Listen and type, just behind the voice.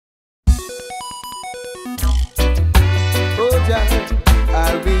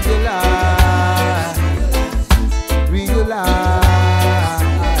realize,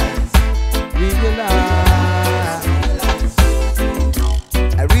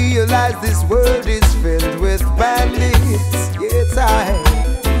 I realize this world is filled with bandits. Yes,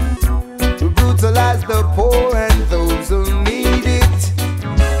 who brutalize the poor and those who need it.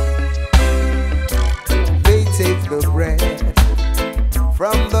 They take the bread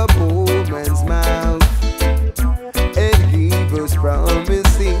from the poor man's mouth and give us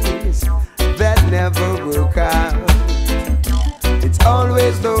promises that never work out. It's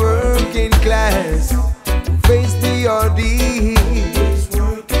always the working class who face the ordeal,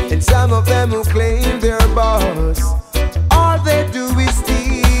 and some of them who claim they're boss, all they do is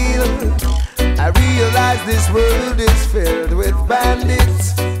steal. I realize this world is filled with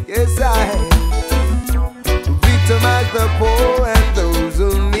bandits. Yes, who victimize the poor and those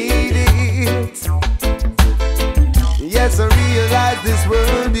who need it. Yes, I realize this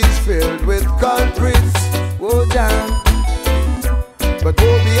world is filled with culprits. Oh, damn. But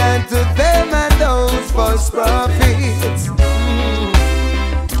woe be unto them and those false prophets.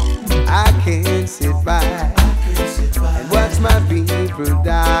 I can't sit by and watch my people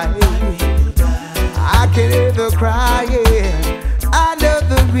die. I can hear the crying. I know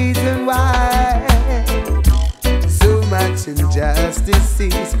the reason why. So much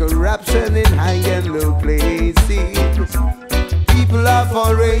injustice, corruption in high and low places. People of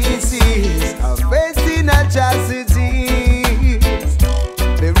all races are facing atrocities.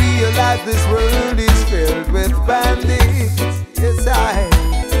 They realize this world is filled with bandits. Yes,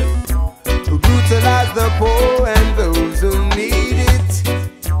 who brutalize the poor and those who need it.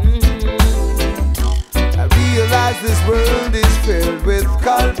 I realize this world is filled with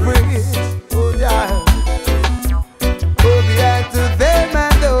culprits. Oh, yeah. Oh, be unto them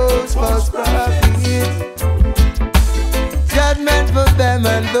and those false prophets. Judgment for them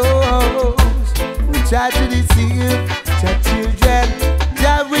and those who try to deceive their children.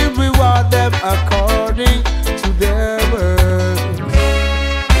 Jah will reward them according to their works.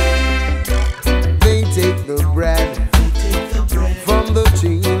 They take the bread from the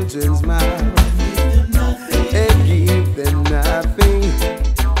children's mouth and give them nothing.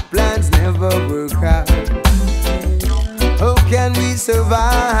 Plans never work out. How can we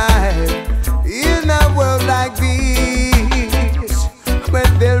survive in a world like this,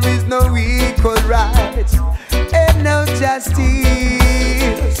 when there is no equal rights and no justice?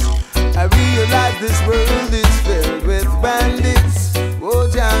 I realize this world is filled with bandits. Oh,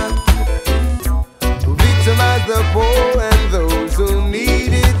 John, who victimize the poor and those who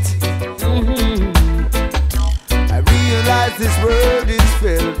need it. I realize this world is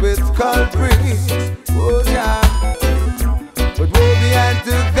filled with culprits. Oh, John, but woe be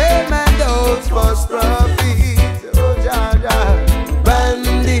unto them and those false prophets. Oh, John,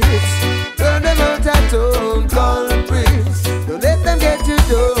 bandits, turn them out at home, culprits. Don't let them get you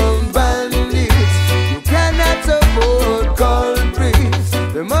down, bandits. You cannot support culprits.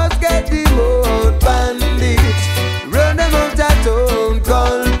 They must get demoted, bandits. Run them out at home,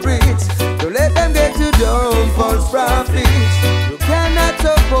 culprits. Don't let them get you down, false prophets. You cannot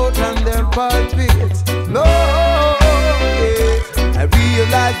support on their pulpits. No, yes. I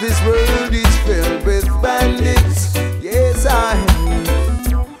realize this world is filled with bandits. Yes,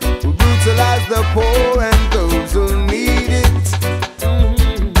 who brutalize the poor and those who need it.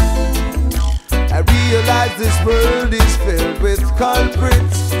 I realize this world is filled with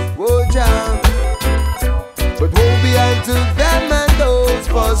culprits. Oh, John, but woe be unto them and those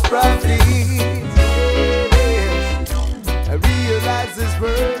false prophets. Yes. I realize this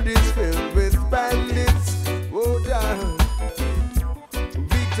world is